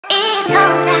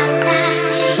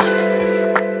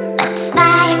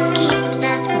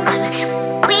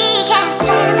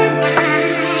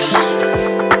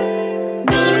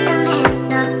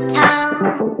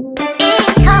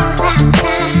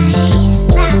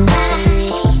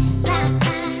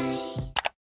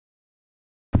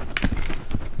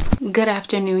Good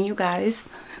afternoon, you guys.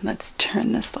 Let's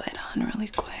turn this light on really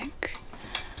quick.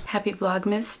 Happy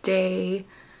Vlogmas day.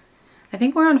 I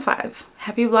think we're on 5.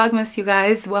 Happy Vlogmas, you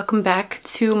guys. Welcome back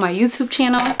to my YouTube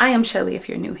channel. I am Shelly if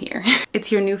you're new here.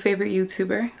 It's your new favorite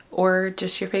YouTuber or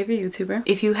just your favorite YouTuber.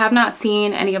 If you have not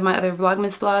seen any of my other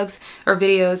Vlogmas vlogs or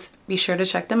videos, be sure to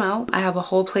check them out. I have a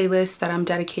whole playlist that I'm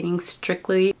dedicating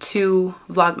strictly to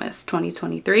Vlogmas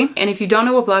 2023. And if you don't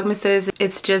know what Vlogmas is,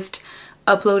 it's just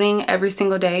uploading every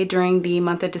single day during the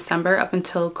month of December up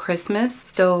until Christmas.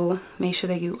 So make sure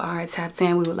that you are tapped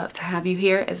in. We would love to have you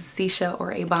here as a seashell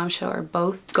or a bombshell or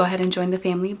both. Go ahead and join the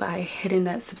family by hitting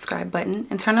that subscribe button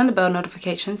and turn on the bell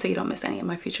notification so you don't miss any of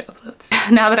my future uploads.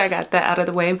 Now that I got that out of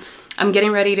the way, I'm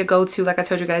getting ready to go to, like I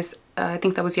told you guys, I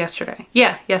think that was yesterday.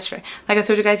 Yeah, yesterday. Like I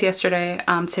told you guys yesterday,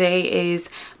 today is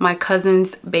my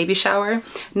cousin's baby shower.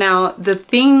 Now, the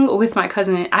thing with my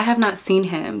cousin, I have not seen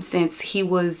him since he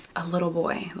was a little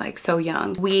boy, like so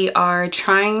young. We are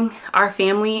trying, our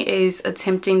family is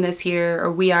attempting this year,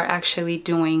 or we are actually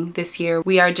doing this year,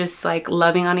 we are just like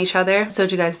loving on each other. I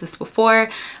told you guys this before.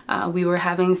 We were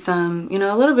having some, you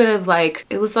know, a little bit of like,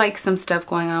 it was like some stuff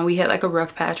going on. We hit like a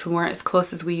rough patch. We weren't as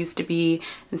close as we used to be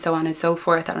and so on and so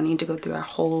forth. I don't need to go through our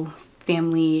whole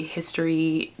family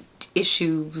history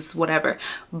issues, whatever,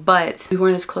 but we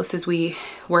weren't as close as we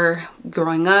were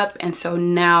growing up, and so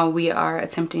now we are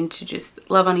attempting to just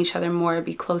love on each other more,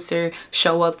 be closer,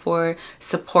 show up for,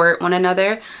 support one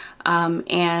another,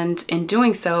 and in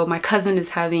doing so, my cousin is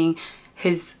having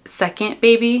his second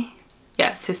baby.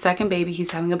 Yes, his second baby.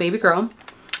 He's having a baby girl,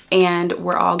 and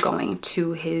we're all going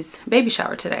to his baby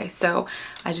shower today. So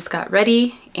I just got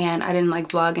ready and I didn't like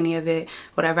vlog any of it,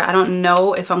 whatever. I don't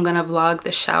know if I'm gonna vlog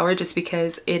the shower just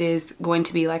because it is going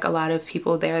to be like a lot of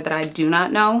people there that I do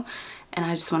not know, and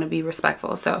I just want to be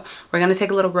respectful. So we're gonna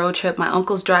take a little road trip. My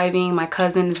uncle's driving, my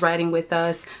cousin is riding with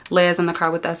us, Leia's in the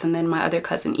car with us, and then my other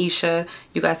cousin Isha,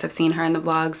 you guys have seen her in the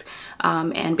vlogs,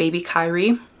 and baby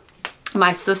Kyrie.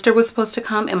 My sister was supposed to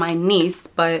come and my niece,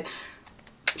 but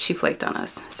she flaked on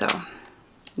us, so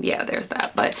yeah, there's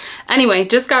that. But anyway,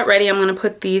 just got ready. I'm gonna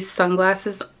put these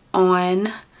sunglasses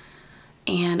on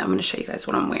and I'm gonna show you guys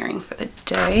what I'm wearing for the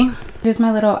day. Here's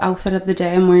my little outfit of the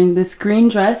day. I'm wearing this green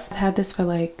dress. I've had this for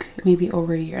like maybe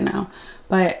over a year now,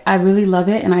 but I really love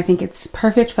it and I think it's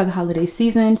perfect for the holiday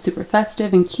season. Super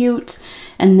festive and cute.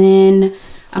 And then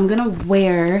I'm gonna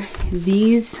wear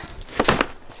these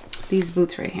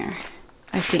boots right here.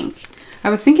 I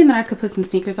was thinking that I could put some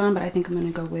sneakers on, but I think I'm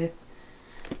gonna go with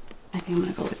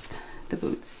the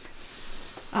boots.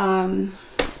 And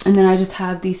then I just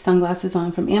have these sunglasses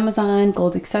on from Amazon,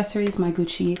 gold accessories, my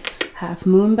Gucci half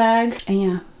moon bag, and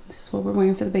yeah, this is what we're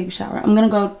wearing for the baby shower. I'm gonna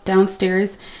go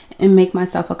downstairs and make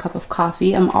myself a cup of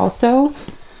coffee. I'm also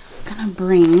gonna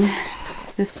bring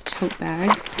this tote bag.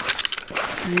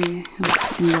 I am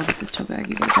in love with this tote bag,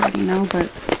 you guys already know, but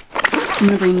I'm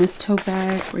gonna bring this tote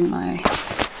bag, bring my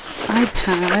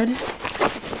iPad.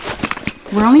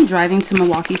 We're only driving to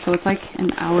Milwaukee, so it's like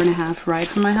an hour and a half ride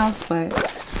from my house,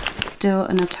 but still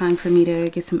enough time for me to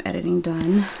get some editing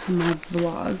done on my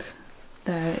vlog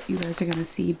that you guys are gonna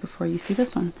see before you see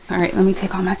this one. All right, let me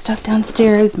take all my stuff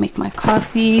downstairs, make my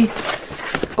coffee.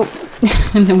 Oh,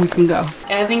 and then we can go.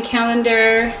 Advent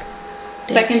calendar,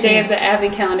 second day of the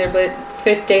Advent calendar, but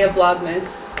 5th day of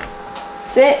Vlogmas.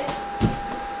 Sit.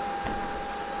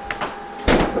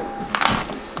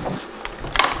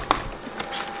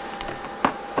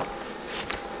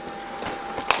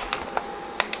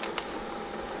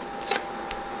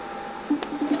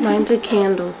 Mine's a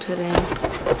candle today.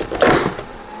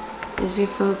 Is it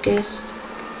focused?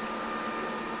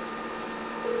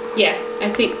 Yeah, I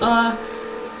think,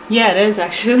 yeah, it is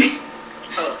actually.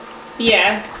 Oh.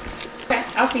 Yeah. Okay,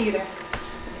 I'll see you there.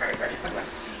 Alright, okay.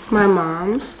 My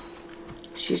mom's.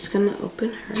 She's gonna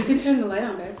open her. You can turn the light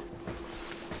on, babe.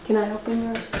 Can I open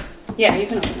yours? Yeah, you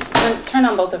can open it. Turn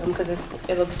on both of them because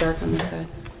it looks dark on this side.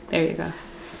 There you go.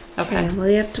 Okay. Well,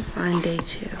 you have to find day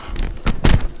 2.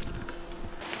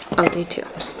 Oh, day 2.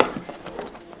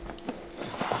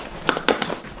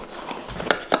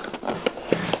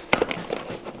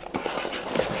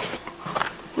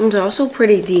 It's also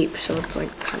pretty deep, so it's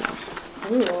like kind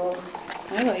of. Ooh,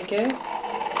 I like it.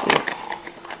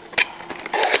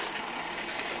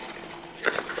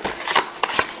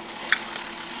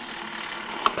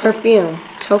 Perfume,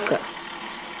 Toka.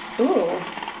 Ooh.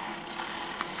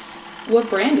 What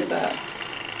brand is that?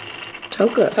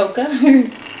 Toka. Toka?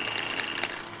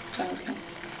 Okay.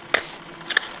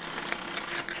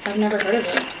 I've never heard of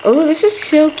it. Oh, this is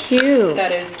so cute.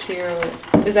 That is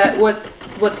cute. Is that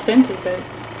what scent is it?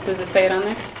 Does it say it on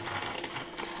there?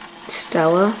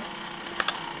 Stella.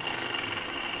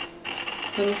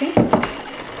 Let me see.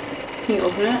 Can you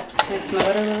open it? Can I smell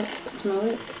it a little? Smell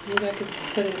it? Maybe I could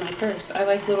put it in my purse. I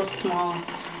like little small.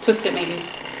 Twist it maybe.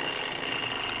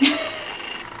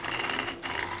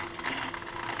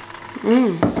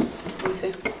 Let me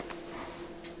see.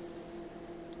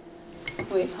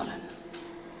 Wait, hold on.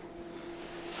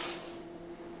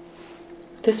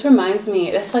 This reminds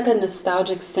me, that's like a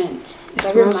nostalgic scent.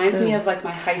 That reminds me of like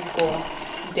my high school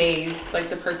days, like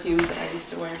the perfumes that I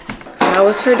used to wear. That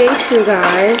was her day too,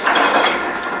 guys.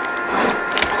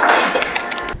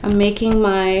 I'm making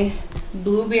my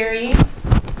blueberry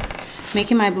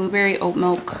oat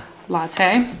milk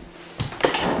latte.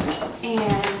 And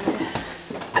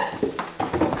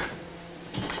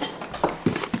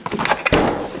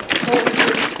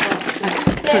I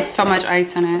put so much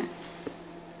ice in it.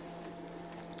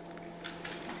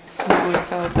 So that would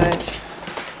feel good.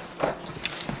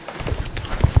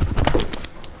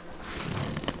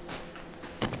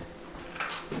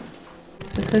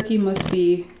 The cookie must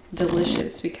be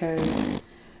delicious because,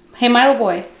 hey Milo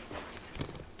boy,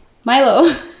 Milo.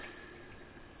 Look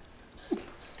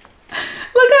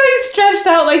how he's stretched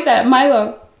out like that,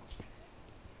 Milo.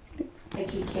 Like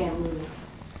he can't move.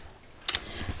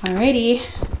 Alrighty.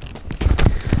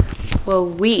 Well,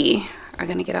 we are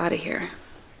gonna get out of here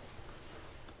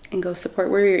and go support.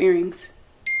 Where are your earrings?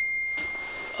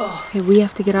 Oh, okay, we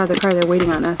have to get out of the car. They're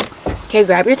waiting on us. Okay,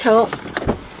 grab your tote.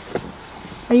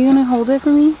 Are you gonna hold it for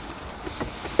me?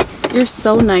 You're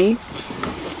so nice.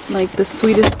 Like the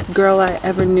sweetest girl I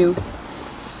ever knew.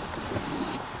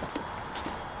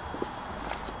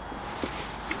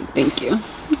 Thank you.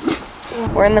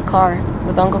 We're in the car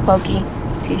with Uncle Pokey,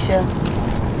 Tisha,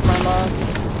 my mom,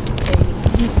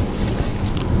 Jamie.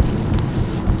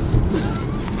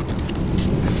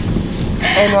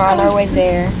 And we're on our way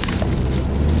there.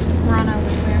 We're on our way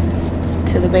there.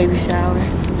 To the baby shower.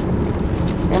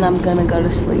 And I'm gonna go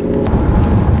to sleep.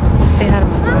 Say hi to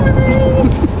my vlog.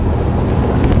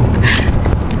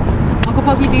 Uncle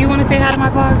Pokey, do you want to say hi to my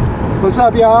vlog? What's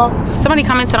up, y'all? Somebody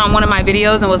commented on one of my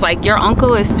videos and was like, your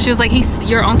uncle is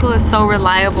so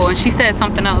reliable. And she said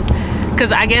something else.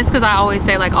 Cause I guess I always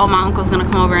say like, oh, my uncle's gonna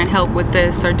come over and help with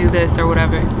this or do this or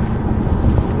whatever.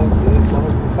 That's good. As long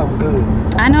as it's something good.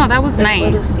 I know, that was nice.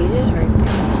 Little Caesars right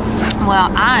there. Well,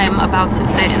 I'm about to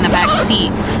sit in the back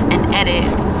seat and edit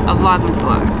a Vlogmas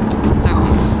vlog. So,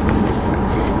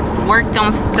 this work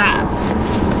don't stop.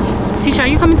 Tisha, are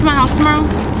you coming to my house tomorrow?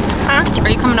 Huh? Are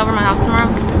you coming over to my house tomorrow?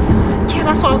 Yeah,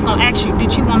 that's what I was gonna ask you.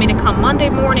 Did you want me to come Monday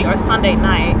morning or Sunday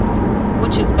night?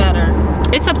 Which is better?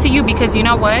 It's up to you because you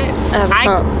know what?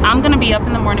 I'm gonna be up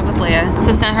in the morning with Leia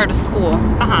to send her to school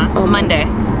Monday.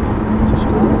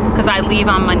 Because I leave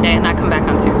on Monday and I come back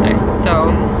on Tuesday. So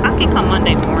I can come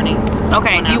Monday morning. So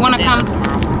okay, do you want to come tomorrow?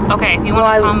 Okay, if you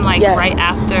want to come like right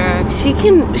after.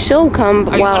 She'll come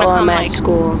while I'm at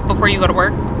school. Before you go to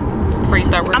work? Before you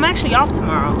start work? I'm actually off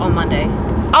tomorrow on Monday.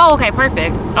 Oh, okay,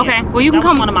 perfect. Okay, Yeah, well you can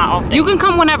come. One of my off days. You can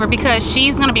come whenever because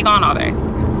she's gonna be gone all day.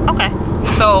 Okay.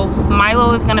 So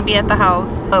Milo is gonna be at the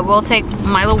house, but we'll take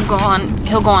Milo.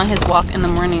 He'll go on his walk in the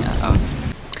morning.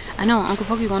 I know Uncle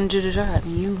Pokey wanted you to drive,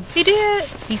 and you. He did.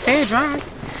 He said drive,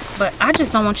 but I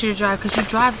just don't want you to drive because you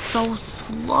drive so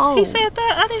slow. He said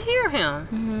that. I didn't hear him.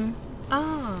 Mm-hmm.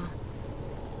 Oh.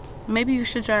 Maybe you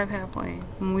should drive halfway.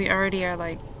 When we already are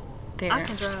like there. I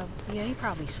can drive. Yeah, he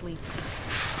probably sleep.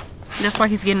 That's why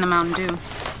he's getting the Mountain Dew.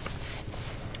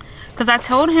 Cause I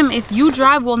told him if you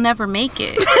drive, we'll never make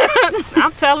it.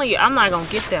 I'm telling you, I'm not gonna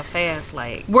get there fast.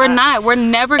 Like we're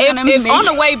never gonna make it. On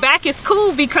the way back, it's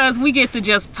cool because we get to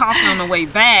just talk on the way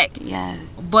back. Yes.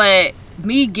 But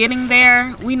me getting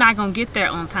there, we not gonna get there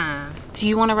on time. Do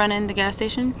you want to run in the gas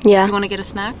station? Yeah. Do you want to get a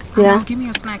snack? Yeah. Oh, give me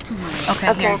a snack too, Malaya.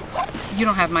 Okay. Here. You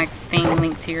don't have my thing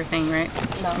linked to your thing, right?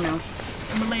 No.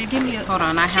 Malaya, give me a. Hold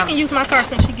on, She can use my card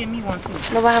since she give me one too.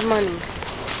 No, I have money.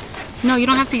 No, you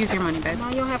don't have to use your money, babe. No,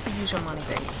 you don't have to use your money,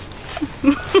 babe.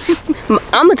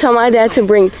 I'm gonna tell my dad to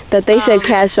bring that they said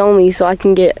cash only so I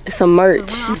can get some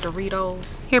merch.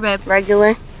 Doritos. Here, babe.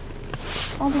 Regular.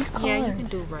 All these colors. Yeah, you can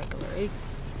do regular.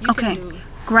 Okay.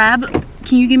 Grab.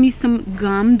 Can you give me some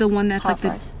gum? The one that's Hot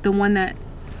like fries. the one that,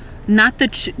 not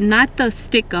the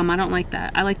stick gum. I don't like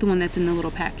that. I like the one that's in the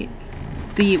little packet.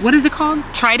 What is it called?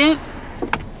 Trident.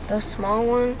 Those small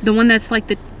ones. The one that's like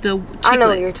the chiclet. I know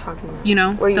what you're talking about. You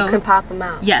know, where you can pop them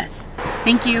out. Yes.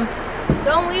 Thank you.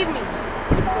 Don't leave me.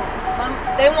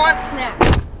 They want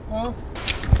snacks.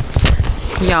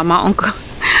 Yeah, my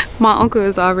uncle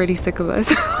is already sick of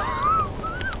us.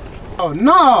 Oh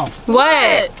no!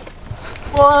 What?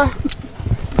 Boy,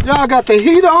 y'all got the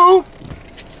heat on?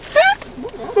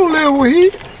 I don't live with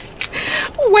heat.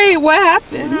 Wait, what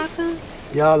happened?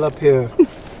 Y'all up here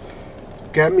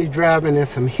got me driving in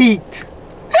some heat.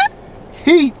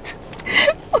 Heat.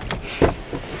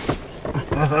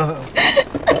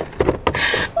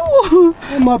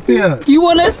 I'm up here. You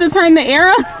want us to turn the air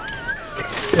on?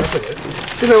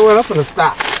 You know what? I'm gonna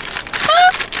stop.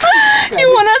 You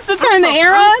want us to turn the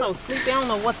air on? I'm so sleepy. I don't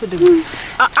know what to do.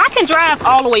 I can drive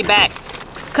all the way back.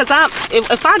 Cause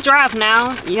if I drive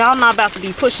now, y'all not about to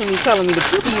be pushing me, telling me to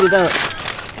speed it up.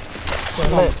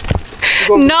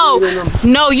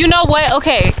 No, you know what?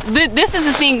 Okay, this is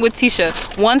the thing with Tisha.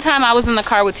 One time I was in the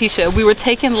car with Tisha. We were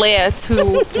taking Leia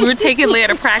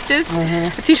to practice.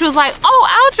 Tisha was like, "Oh,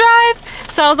 I'll drive."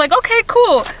 So I was like, "Okay,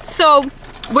 cool." So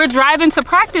we're driving to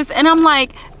practice, and I'm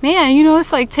like, "Man, you know,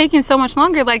 it's like taking so much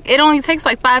longer. Like it only takes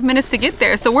like 5 minutes to get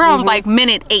there. So we're on like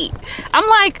minute 8." I'm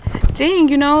like, "Dang,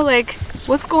 you know, like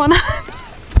what's going on?"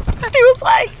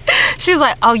 She was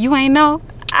like, "Oh, you ain't know?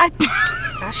 I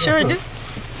sure do."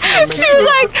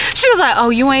 She was like, "Oh,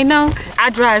 you ain't know?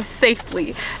 I drive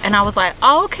safely." And I was like,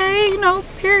 "Oh, okay, you know,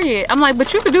 period." I'm like,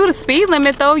 "But you could do the speed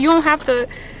limit though. You don't have to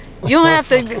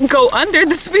go under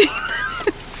the speed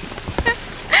limit."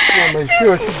 Make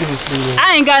sure she do the speed limit.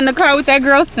 I ain't got in the car with that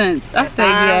girl since. I said,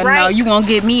 "Yeah, right. no, you won't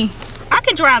get me." I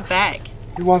can drive back.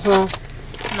 You want some?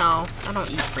 No, I don't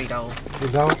eat Fritos. You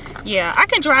don't? Yeah, I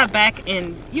can drive back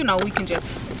and, you know, we can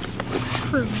just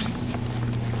cruise.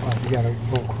 Oh, you gotta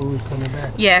go cruise coming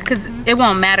back. Yeah, because it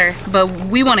won't matter, but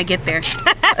we want to get there.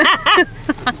 That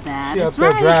She up is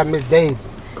there right. driving Miss Daisy.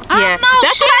 Yeah,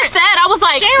 that's what I said. I was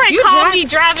like, Sharon you called drive me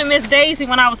driving Miss Daisy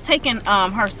when I was taking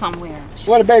her somewhere.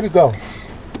 Where the baby go?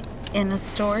 in the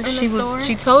store. In the store?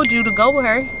 She told you to go with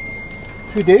her.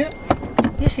 She did?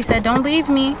 Yeah, she said, "Don't leave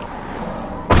me."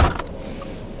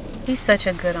 He's such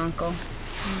a good uncle.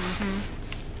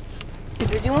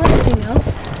 Did you want anything else?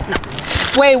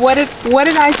 Wait, what did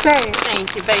I say?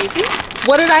 Thank you, baby.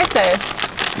 What did I say?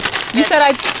 You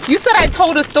said I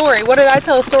told a story. What did I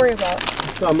tell a story about?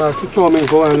 She told me to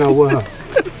go out there with her.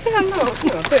 I know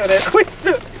she's gonna tell that quick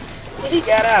story. He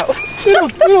got out.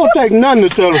 It don't take nothing to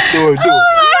tell a story, do it?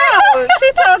 No,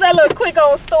 she told that little quick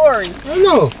old story. I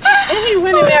know. And he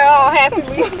went in there all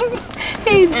happily.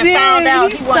 He And found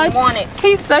out he wasn't such, wanted.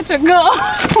 he's such a good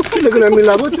She looking at me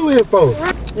like, what you here for?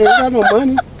 You ain't got no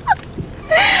money.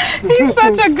 He's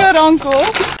such a good uncle.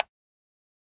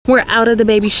 We're out of the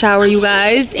baby shower, you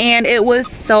guys, and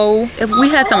we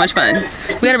had so much fun.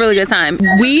 We had a really good time.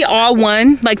 We all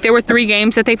won. Like, there were 3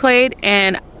 games that they played,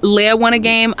 and Leia won a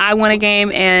game, I won a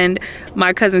game, and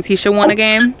my cousin Tisha won a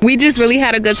game. We just really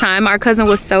had a good time. Our cousin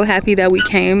was so happy that we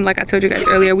came. Like I told you guys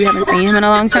earlier, we haven't seen him in a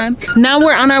long time. Now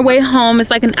we're on our way home. It's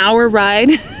like an hour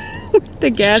ride. The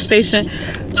gas station.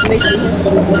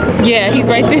 Yeah, he's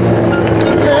right there.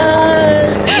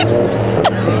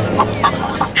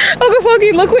 Uncle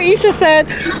Pokey, look what Isha said.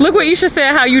 Look what Isha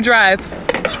said how you drive.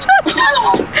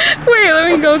 Wait, let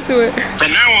me go to it.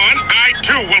 From now on, I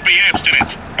too will be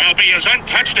abstinent. I'll be as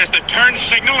untouched as the turn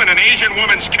signal in an Asian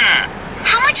woman's car.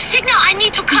 How much signal I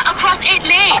need to cut across 8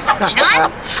 lanes?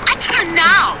 None? I turn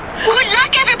now. Good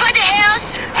luck, everybody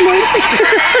else.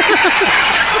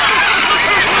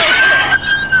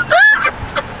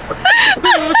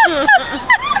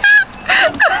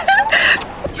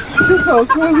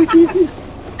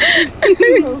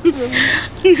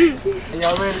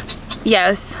 Y'all ready?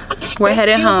 Yes, we're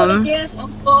headed home.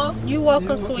 You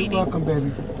welcome, sweetie. Welcome,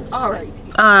 baby. All right.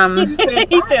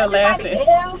 He's still laughing.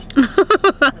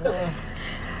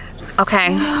 Okay,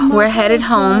 we're headed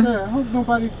home.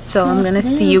 So I'm gonna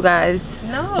see you guys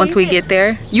once we get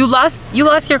there. You lost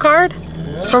your card?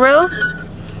 For real?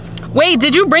 Wait,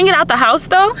 did you bring it out the house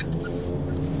though?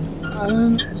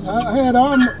 I had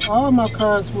all my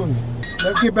cards with me.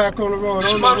 Let's get back on the road.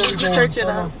 Mom, did you search it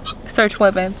up? Search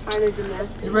what, babe?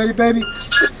 You ready, baby?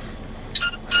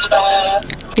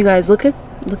 You guys, look at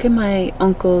my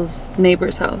uncle's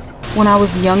neighbor's house. When I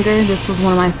was younger, this was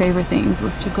one of my favorite things,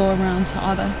 was to go around to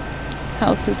all the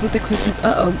houses with the Christmas,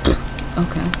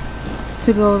 okay.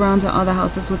 To go around to all the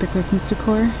houses with the Christmas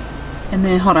decor. And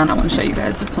then, hold on, I want to show you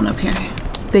guys this one up here.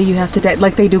 That you have to,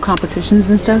 like they do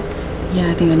competitions and stuff. Yeah,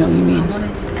 I think I know what you mean. I want to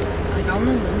do it. Like, I want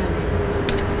to learn it.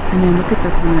 And then look at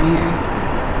this one right here.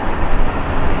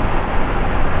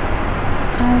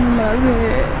 I love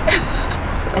it.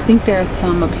 I think there are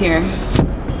some up here.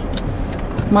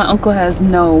 My uncle has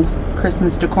no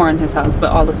Christmas decor in his house, but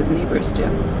all of his neighbors do.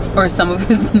 Or some of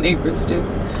his neighbors do.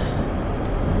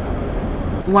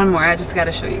 One more, I just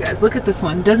gotta show you guys. Look at this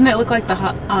one. Doesn't it look like the,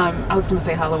 I was gonna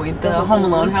say Halloween, the Home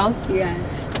Alone house?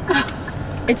 Yes.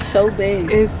 It's so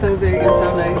big. It's so big and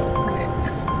so nice.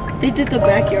 They did the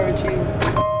backyard too.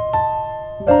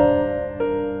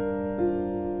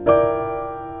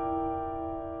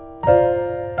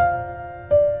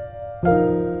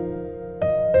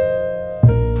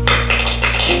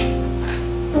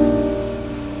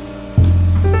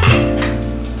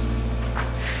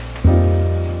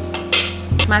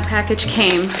 my package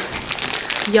came.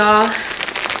 Y'all,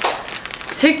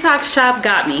 TikTok shop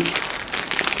got me.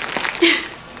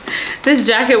 This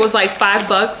jacket was like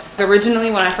 $5. Originally,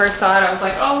 when I first saw it, I was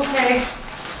like, oh, okay,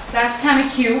 that's kind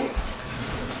of cute.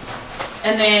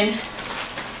 And then,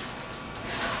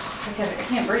 I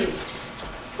can't breathe.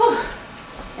 Whew.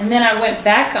 And then I went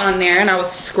back on there and I was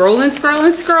scrolling,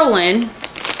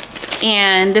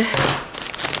 and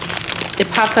it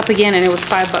popped up again and it was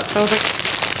 $5. I was like,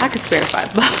 I could spare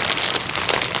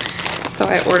 $5. So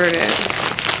I ordered it.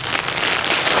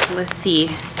 Let's see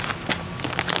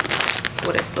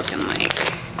what it's looking like.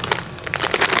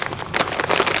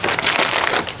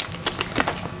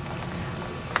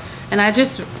 And I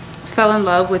just fell in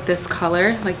love with this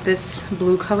color. Like, this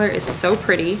blue color is so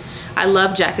pretty. I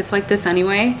love jackets like this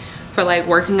anyway for like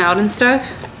working out and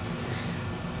stuff.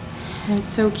 And it's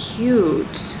so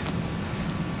cute.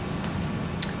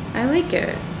 I like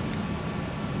it.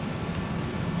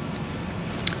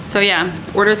 So yeah,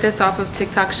 ordered this off of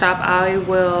TikTok shop. I'm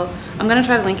gonna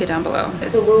try to link it down below.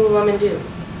 It's a Lululemon dupe.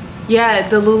 Yeah,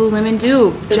 the Lululemon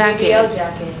dupe jacket. The BBL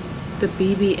jacket. The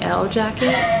BBL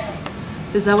jacket?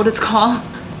 Is that what it's called?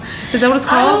 Is that what it's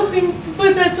called? I don't think,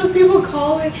 but that's what people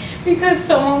call it, because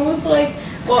someone was like,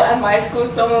 well, at my school,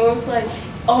 someone was like,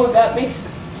 oh, that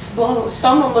makes, well,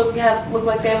 someone look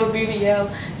like they have a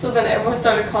BBL. So then everyone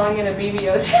started calling it a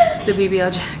BBL jacket. The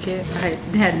BBL jacket. I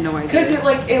had no idea. Because it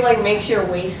like makes your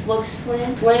waist look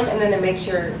slim, and then it makes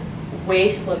your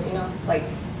waist look, you know, like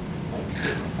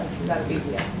you got a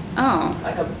BBL. Oh.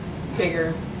 Like a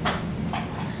bigger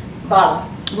bottle.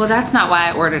 Well, that's not why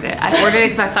I ordered it. I ordered it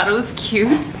because I thought it was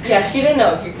cute. Yeah, she didn't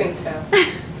know if you couldn't tell.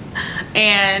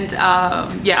 And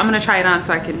yeah, I'm gonna try it on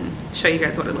so I can show you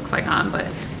guys what it looks like on. But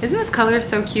isn't this color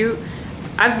so cute?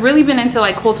 I've really been into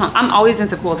like cool tones. I'm always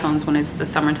into cool tones when it's the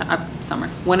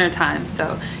winter time.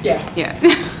 So yeah.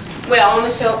 Wait, I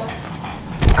want to show.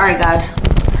 All right, guys.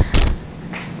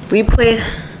 We played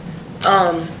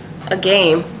a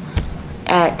game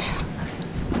at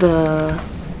the.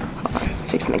 Hold on,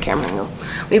 fixing the camera angle.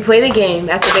 We played a game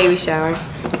at the baby shower,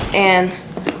 and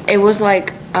it was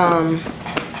like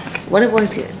what it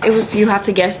was. It was, you have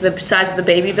to guess the size of the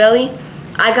baby belly.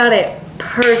 I got it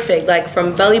perfect, like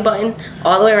from belly button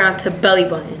all the way around to belly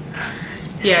button.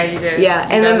 Yeah, you did. Yeah,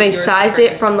 and then they sized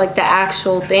it from like the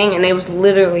actual thing, and it was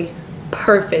literally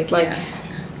perfect, like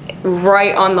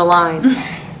right on the line.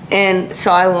 And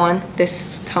so I won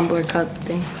this tumbler cup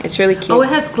thing. It's really cute. Oh, it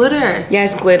has glitter. Yeah,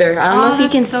 it's glitter. I don't know if you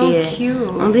can see it. Cute.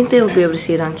 I don't think they'll be able to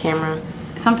see it on camera.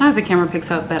 Sometimes the camera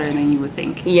picks up better than you would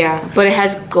think. Yeah, but it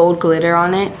has gold glitter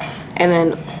on it, and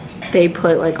then they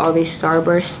put like all these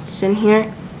starbursts in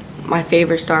here. My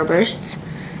favorite starbursts,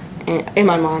 and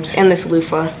my mom's, and this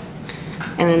loofah.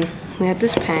 And then we have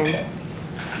this pen.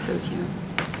 So cute.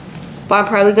 But I'm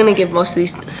probably gonna give most of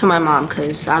these to my mom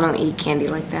because I don't eat candy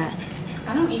like that.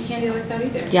 I don't eat candy like that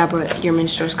either. Yeah, but your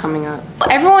menstrual's coming up.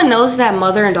 Everyone knows that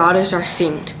mother and daughters are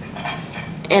synced.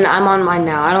 And I'm on mine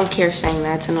now. I don't care saying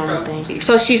that. It's a normal thing.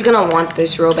 So she's gonna want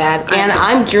this real bad. And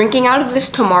I'm drinking out of this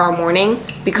tomorrow morning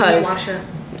because wash it.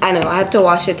 I know I have to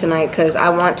wash it tonight because I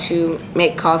want to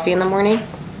make coffee in the morning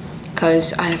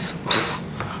because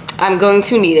I'm going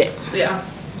to need it. Yeah.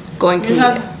 Going to need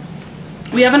it.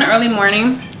 We have an early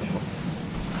morning.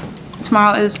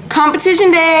 Tomorrow is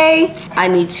competition day. I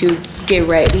need to get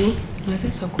ready. Why is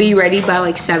it so cool? Be ready by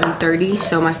like 7:30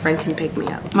 so my friend can pick me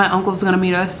up. My uncle's gonna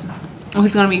meet us. Well,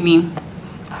 he's gonna meet me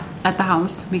at the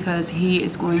house because he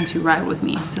is going to ride with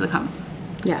me to the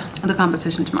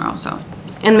competition tomorrow. So,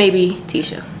 and maybe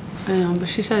Tisha. I know, but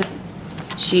she said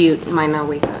she might not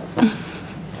wake up.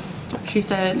 She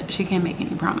said she can't make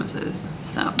any promises,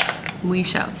 so we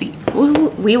shall see.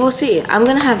 We will see. I'm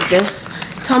gonna have this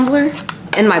tumbler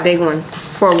and my big one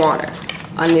for water.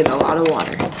 I need a lot of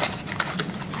water.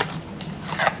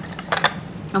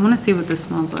 I want to see what this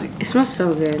smells like. It smells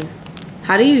so good.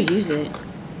 How do you use it?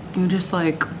 You just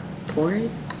like pour it?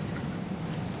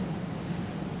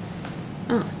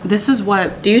 Oh. This is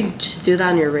what... Do you just do that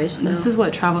on your wrist though? This is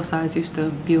what travel size used to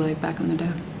be like back in the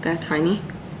day. That tiny?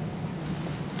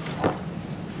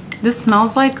 This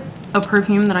smells like a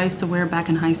perfume that I used to wear back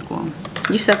in high school.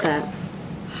 You said that.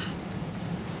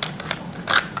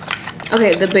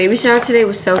 Okay, the baby shower today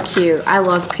was so cute. I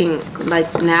love pink.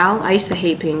 Like now, I used to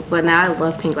hate pink, but now I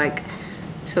love pink. Like,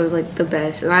 so it was like the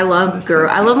best. And I love girls.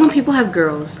 I love when people have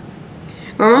girls.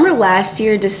 Remember last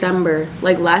year December?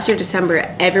 Like last year December,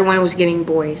 everyone was getting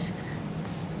boys.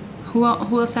 Who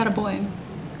else had a boy?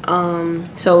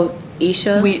 So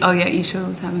Isha. Oh yeah, Isha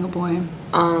was having a boy.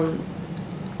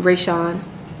 Rayshawn.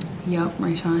 Yep,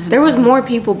 Rayshawn. There was more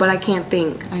people, but I can't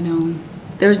think. I know.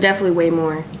 There was definitely way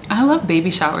more. I love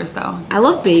baby showers though. I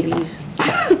love babies.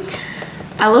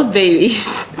 I love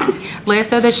babies. Leah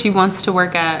said that she wants to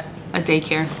work at a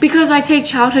daycare. Because I take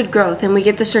childhood growth and we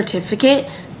get the certificate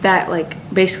that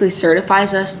like basically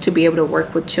certifies us to be able to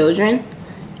work with children.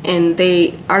 And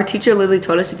our teacher literally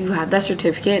told us if you have that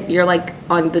certificate, you're like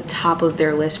on the top of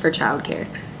their list for childcare.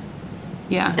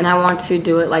 Yeah. And I want to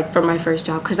do it like for my first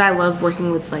job because I love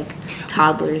working with like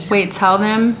toddlers. Wait, tell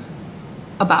them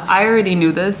about, I already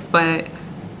knew this, but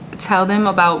tell them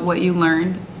about what you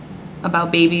learned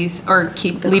about babies, or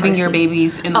keep leaving your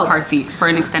babies in the car seat for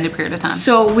an extended period of time.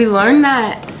 So we learned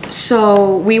that,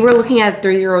 so we were looking at a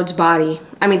 3-year-old's body,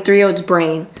 3-year-old's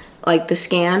brain, like the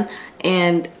scan,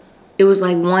 and it was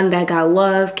like one that got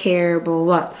love, care, blah, blah,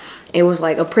 blah. It was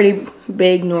like a pretty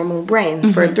big normal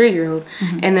brain for a 3-year-old.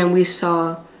 And then we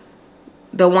saw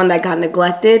the one that got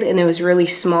neglected, and it was really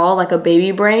small, like a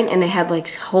baby brain, and it had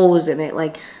like holes in it,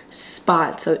 like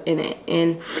spots in it.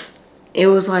 And it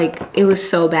was like, it was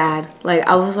so bad. Like,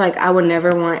 I was like, I would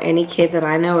never want any kid that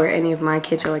I know or any of my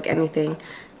kids or like anything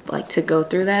like to go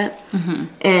through that.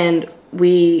 And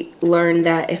we learned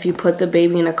that if you put the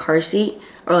baby in a car seat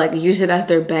or like use it as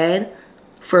their bed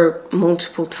for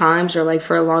multiple times or like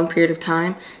for a long period of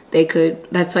time,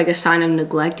 that's like a sign of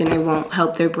neglect, and it won't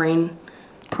help their brain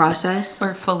process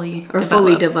Or fully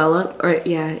develop, or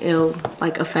it'll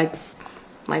like affect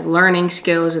like learning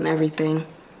skills and everything.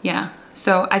 Yeah.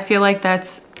 So I feel like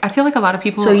a lot of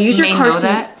people use your may car know seat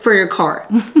that for your car,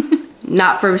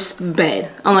 not for bed,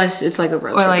 unless it's like a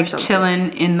road trip or like something.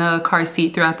 chilling in the car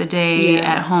seat throughout the day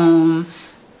at home.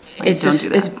 Like, It's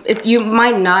just you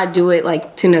might not do it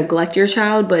like to neglect your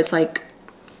child, but it's like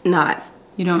not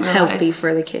you don't realize, healthy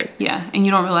for the kid. Yeah, and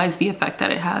you don't realize the effect that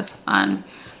it has on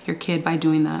your kid by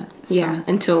doing that. So. Yeah,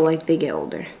 until like they get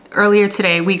older. Earlier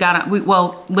today,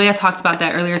 Leah talked about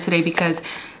that earlier today because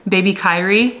baby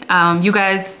Kyrie, you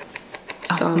guys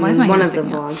So why is my one hair of the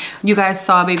sticking out? vlogs. You guys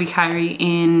saw baby Kyrie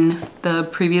in the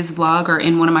previous vlog, or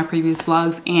in one of my previous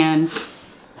vlogs, and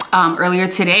earlier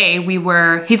today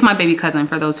he's my baby cousin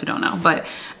for those who don't know, but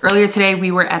earlier today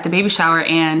we were at the baby shower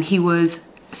and he was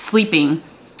sleeping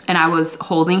and I was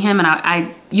holding him, and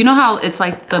I you know how it's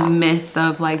like the myth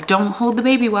of like, don't hold the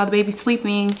baby while the baby's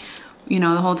sleeping, you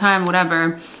know, the whole time,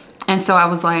 whatever. And so I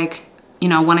was like, you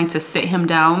know, wanting to sit him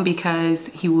down because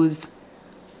he was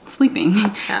sleeping.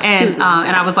 And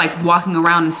I was like walking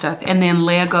around and stuff, and then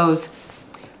Leia goes,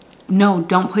 no,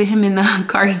 don't put him in the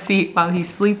car seat while he's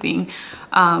sleeping,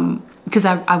 because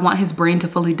I want his brain to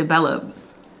fully develop.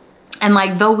 And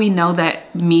like, though we know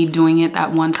that me doing it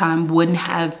that one time wouldn't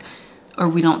have, or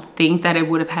we don't think that it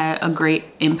would have had a great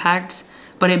impact,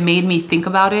 but it made me think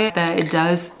about it, that it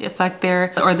does affect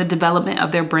the development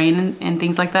of their brain and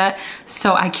things like that.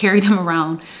 So I carried him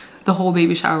around the whole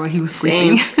baby shower while he was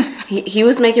sleeping. He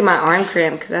was making my arm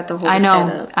cramp because I had to hold his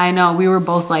head up. I know. We were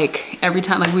both like, every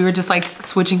time, like we were just like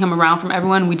switching him around from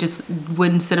everyone. We just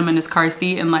wouldn't sit him in his car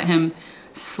seat and let him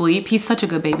sleep. He's such a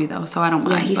good baby though, so I don't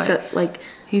mind.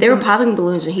 Yeah, they were popping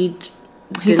balloons and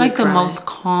he's like the most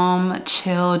calm,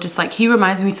 chill, just like, he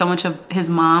reminds me so much of his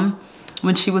mom.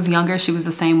 When she was younger, she was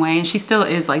the same way, and she still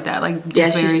is like that, like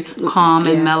just very calm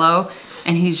and mellow,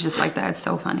 and he's just like that. It's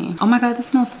so funny. Oh my god, this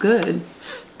smells good.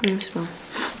 That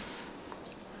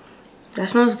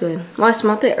smells good. Well, I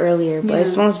smelled it earlier, but it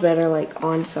smells better like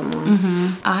on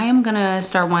someone. I am gonna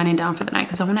start winding down for the night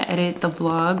because I want to edit the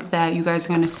vlog that you guys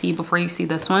are gonna see before you see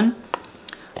this one.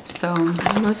 So I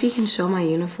don't know if you can show my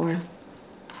uniform.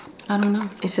 I don't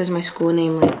know. It says my school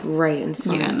name like right in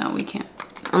front. Yeah, no, we can't.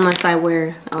 Unless I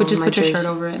wear But just my put your jersey. shirt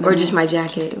over it. Or just my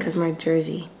jacket, because my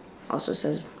jersey also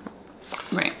says.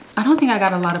 Right. I don't think I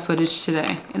got a lot of footage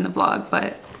today in the vlog,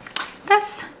 but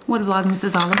that's what Vlogmas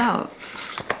is all about.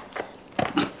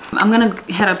 I'm gonna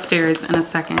head upstairs in a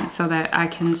second so that I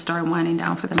can start winding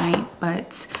down for the night,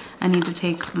 but I need to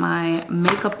take my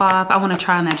makeup off. I want to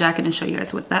try on that jacket and show you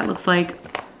guys what that looks like.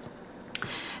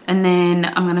 And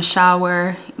then I'm gonna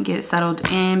shower, get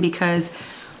settled in, because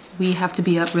we have to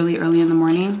be up really early in the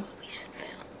morning. We should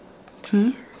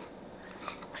film.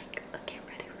 Like a get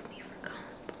ready with me for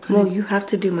comp. Well, you have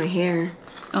to do my hair.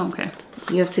 Oh, okay.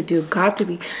 You have to do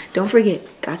don't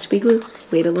forget, got to be glue.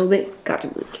 Wait a little bit, got to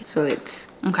be glue. So it's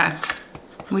okay.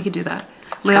 We could do that.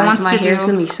 Leah wants my to hair's do.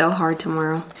 gonna be so hard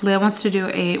tomorrow. Leah wants to do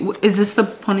a. Is this the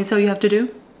ponytail you have to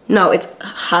do? No, it's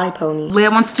high pony.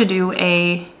 Leah wants to do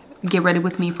a get ready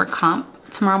with me for comp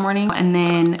tomorrow morning, and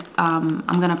then I'm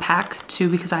gonna pack too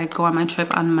because I go on my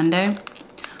trip on Monday.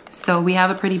 So we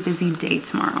have a pretty busy day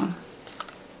tomorrow.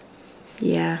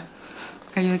 Yeah.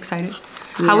 Are you excited?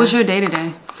 Yeah. How was your day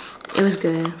today? It was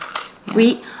good.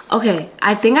 Yeah.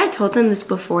 I think I told them this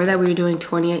before, that we were doing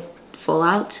 20 full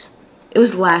outs. It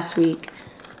was last week.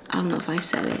 I don't know if I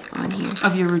said it on here.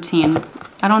 Of your routine.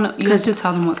 I don't know. You have to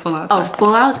tell them what full outs are.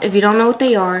 Full outs, if you don't know what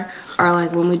they are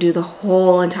like when we do the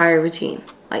whole entire routine.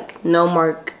 Like no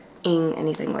marking,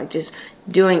 anything. Like just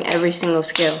doing every single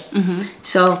skill.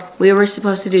 So we were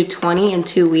supposed to do 20 in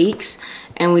 2 weeks,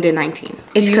 and we did 19.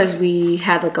 It's because we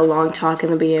had like a long talk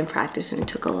in the beginning of practice, and it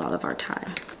took a lot of our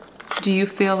time. Do you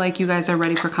feel like you guys are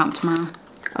ready for comp tomorrow?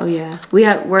 Oh yeah,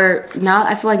 we're now.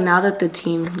 I feel like now that the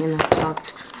team,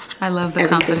 talked. I love the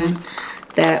confidence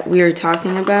that we were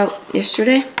talking about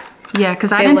yesterday. Yeah,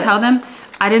 because I didn't tell them.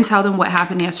 I didn't tell them what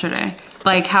happened yesterday.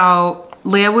 Like how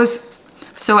Leah was.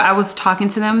 So I was talking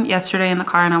to them yesterday in the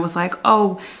car, and I was like,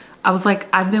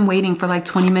 I've been waiting for like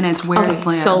 20 minutes. Where is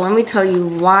Leah? So let me tell you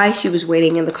why she was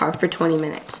waiting in the car for 20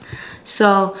 minutes.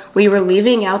 So we were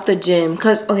leaving out the gym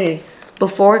because,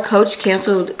 before coach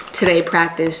canceled Saturday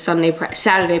practice,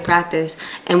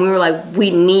 and we were like,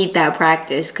 we need that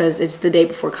practice because it's the day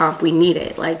before comp. We need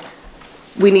it. Like,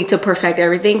 we need to perfect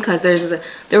everything because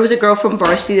there was a girl from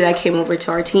varsity that came over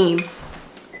to our team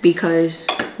because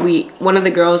one of the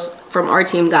girls from our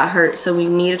team got hurt, so we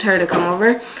needed her to come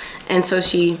over. And so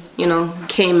she,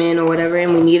 came in or whatever,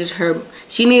 and we needed her.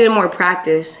 She needed more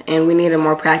practice, and we needed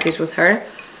more practice with her.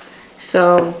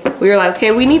 So we were like,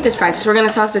 okay, we need this practice. We're gonna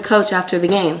talk to coach after the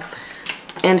game.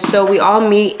 And so we all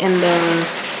meet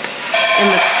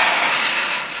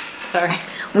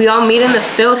we all meet in the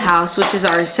field house, which is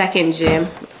our second gym.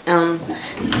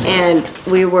 And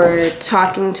we were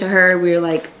talking to her. We were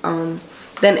like,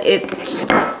 then it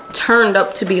turned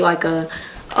up to be like I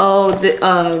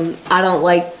don't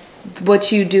like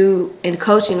what you do in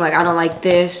coaching. Like, I don't like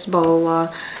this, blah, blah,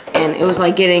 blah. And it was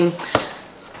like getting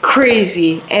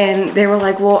crazy. And they were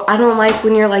like, well, I don't like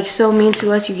when you're like so mean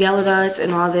to us, you yell at us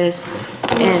and all this.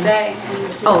 And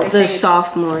the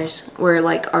sophomores were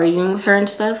like arguing with her and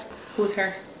stuff. Who's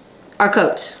her? Our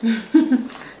coach.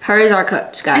 Her is our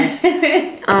coach, guys.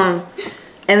 And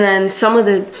then some of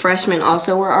the freshmen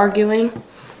also were arguing,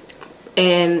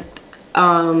 and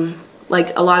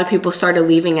like a lot of people started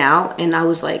leaving out, and I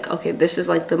was like, okay, this is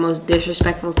like the most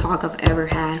disrespectful talk I've ever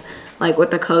had, like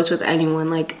with the coach, with anyone.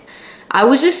 Like, I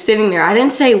was just sitting there. I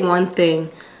didn't say one thing.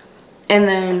 And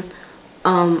then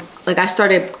like I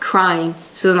started crying,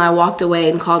 so then I walked away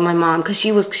and called my mom, because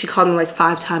she called me like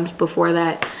 5 times before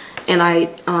that, and I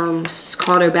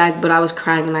called her back, but I was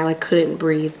crying and I like couldn't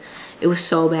breathe. It was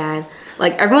so bad.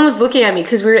 Like, everyone was looking at me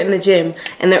because we were in the gym,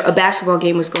 and a basketball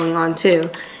game was going on too.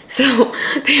 So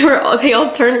they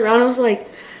all turned around. I was like,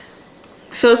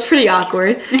 so it's pretty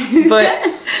awkward. But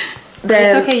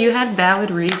then, it's okay, you had valid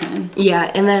reason.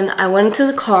 Yeah, and then I went into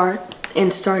the car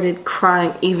and started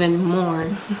crying even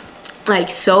more. Like,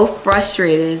 so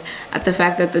frustrated at the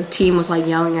fact that the team was like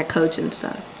yelling at coach and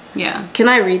stuff. Yeah. Can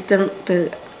I read them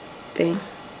the thing?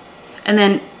 And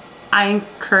then I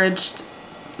encouraged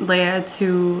Leia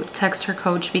to text her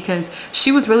coach, because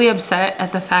she was really upset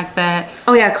at the fact that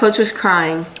coach was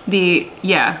crying.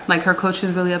 Like her coach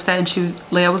was really upset, and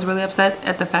Leia was really upset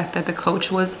at the fact that the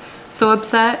coach was so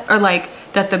upset, or like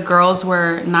that the girls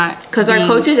were not, because our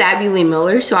coach is Abby Lee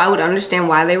Miller, so I would understand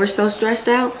why they were so stressed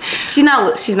out. She's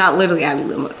not literally Abby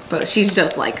Lee Miller, but she's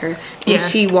just like her, and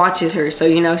she watches her, so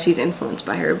she's influenced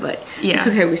by her. But it's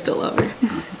okay, we still love her.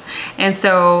 And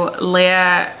so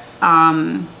Leia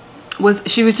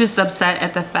she was just upset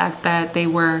at the fact that they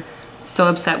were so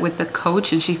upset with the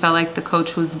coach, and she felt like the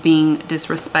coach was being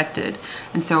disrespected.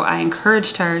 And so I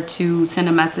encouraged her to send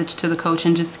a message to the coach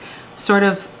and just sort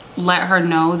of let her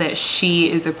know that she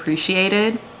is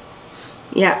appreciated.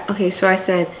 Yeah, okay, so I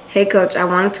said, hey coach, I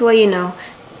wanted to let you know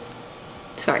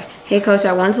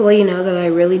that I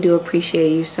really do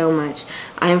appreciate you so much.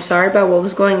 I am sorry about what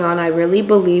was going on. I really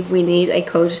believe we need a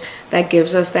coach that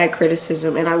gives us that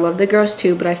criticism. And I love the girls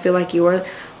too, but I feel like you are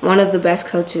one of the best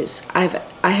coaches I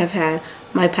have had.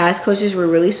 My past coaches were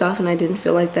really soft, and I didn't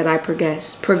feel like that I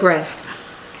progressed.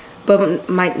 But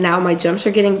now my jumps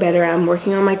are getting better. I'm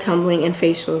working on my tumbling and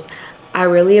facials. I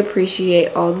really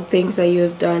appreciate all the things that you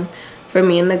have done for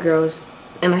me and the girls.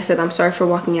 And I said, I'm sorry for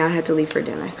walking out. I had to leave for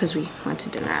dinner because we went to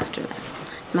dinner after that.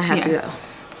 And I had to go.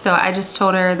 So I just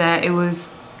told her that it was,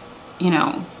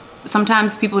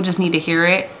 sometimes people just need to hear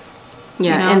it.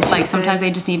 Yeah. And like sometimes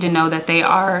they just need to know that they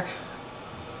are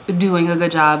doing a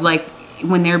good job. Like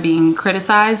when they're being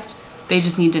criticized, they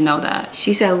just need to know that.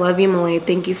 She said, I love you, Malay.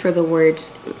 Thank you for the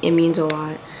words. It means a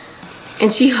lot.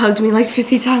 And she hugged me like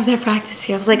 50 times at practice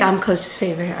here. I was like, I'm coach's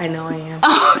favorite. I know I am.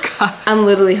 Oh, God. I'm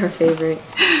literally her favorite.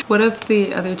 What if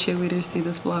the other cheerleaders see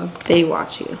this vlog? They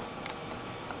watch you.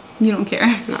 You don't care?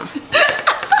 No.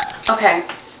 Okay.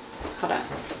 Hold on.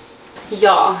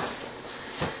 Y'all.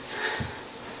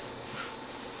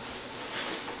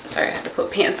 sorry, I had to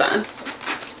put pants on.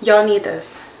 Y'all need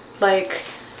this. Like,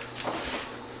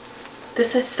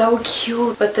 this is so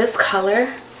cute. But this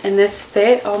color and this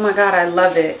fit, oh my god, I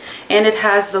love it. And it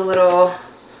has the little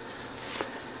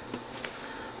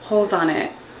holes on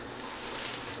it.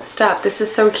 Stop, this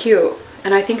is so cute.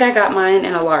 And I think I got mine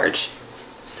in a large.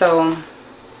 So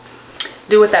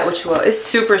do with that what you will. It's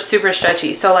super, super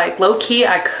stretchy. So like low key,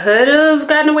 I could have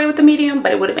gotten away with the medium,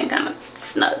 but it would have been kind of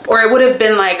snug. Or it would have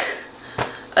been like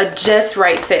a just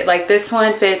right fit. Like this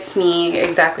one fits me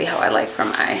exactly how I like for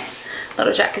my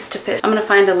little jackets to fit. I'm gonna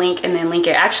find a link and then link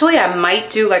it. Actually, I might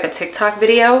do like a TikTok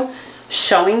video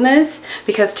showing this,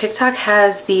 because TikTok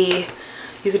has the,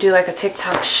 you could do like a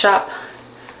TikTok shop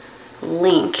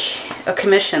link, a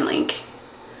commission link.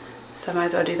 So I might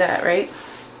as well do that, right?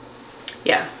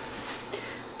 Yeah,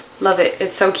 love it.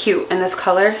 It's so cute. And this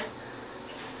color,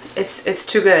 it's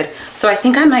too good. So I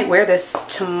think I might wear this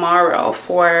tomorrow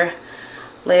for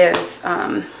Leia's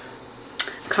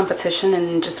competition,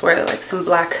 and just wear like some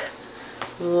black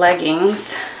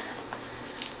leggings.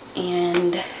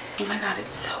 And oh my god,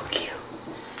 it's so cute.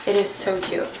 It is so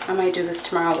cute. I might do this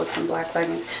tomorrow with some black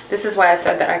leggings. This is why I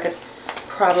said that I could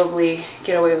probably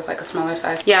get away with like a smaller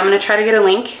size. Yeah, I'm gonna try to get a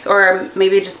link, or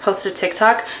maybe just post a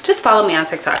TikTok. Just follow me on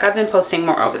TikTok. I've been posting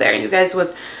more over there. You guys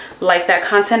would like that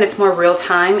content. It's more real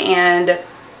time and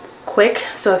quick.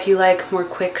 So if you like more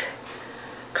quick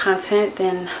content,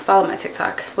 then follow my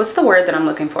TikTok. What's the word that I'm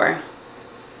looking for?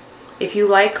 If you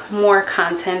like more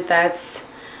content that's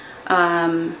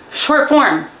short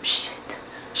form.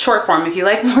 Short form. If you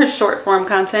like more short form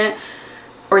content,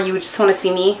 or you just want to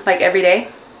see me like every day,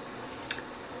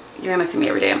 you're gonna see me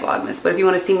every day on Vlogmas. But if you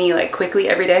want to see me like quickly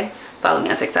every day, follow me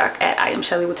on TikTok at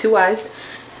Iamshelly with 2 Y's.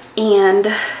 And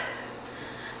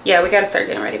yeah, we gotta start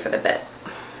getting ready for the bed.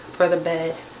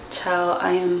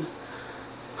 Child,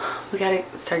 we gotta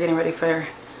start getting ready for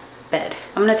bed.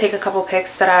 I'm gonna take a couple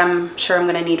pics that I'm sure I'm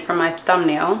gonna need for my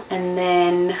thumbnail, and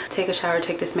then take a shower,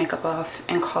 take this makeup off,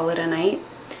 and call it a night,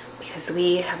 because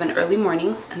we have an early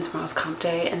morning and tomorrow's comp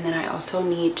day. And then I also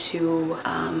need to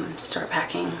start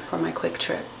packing for my quick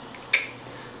trip.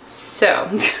 So I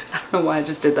don't know why I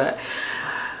just did that.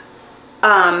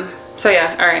 So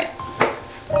yeah, all right,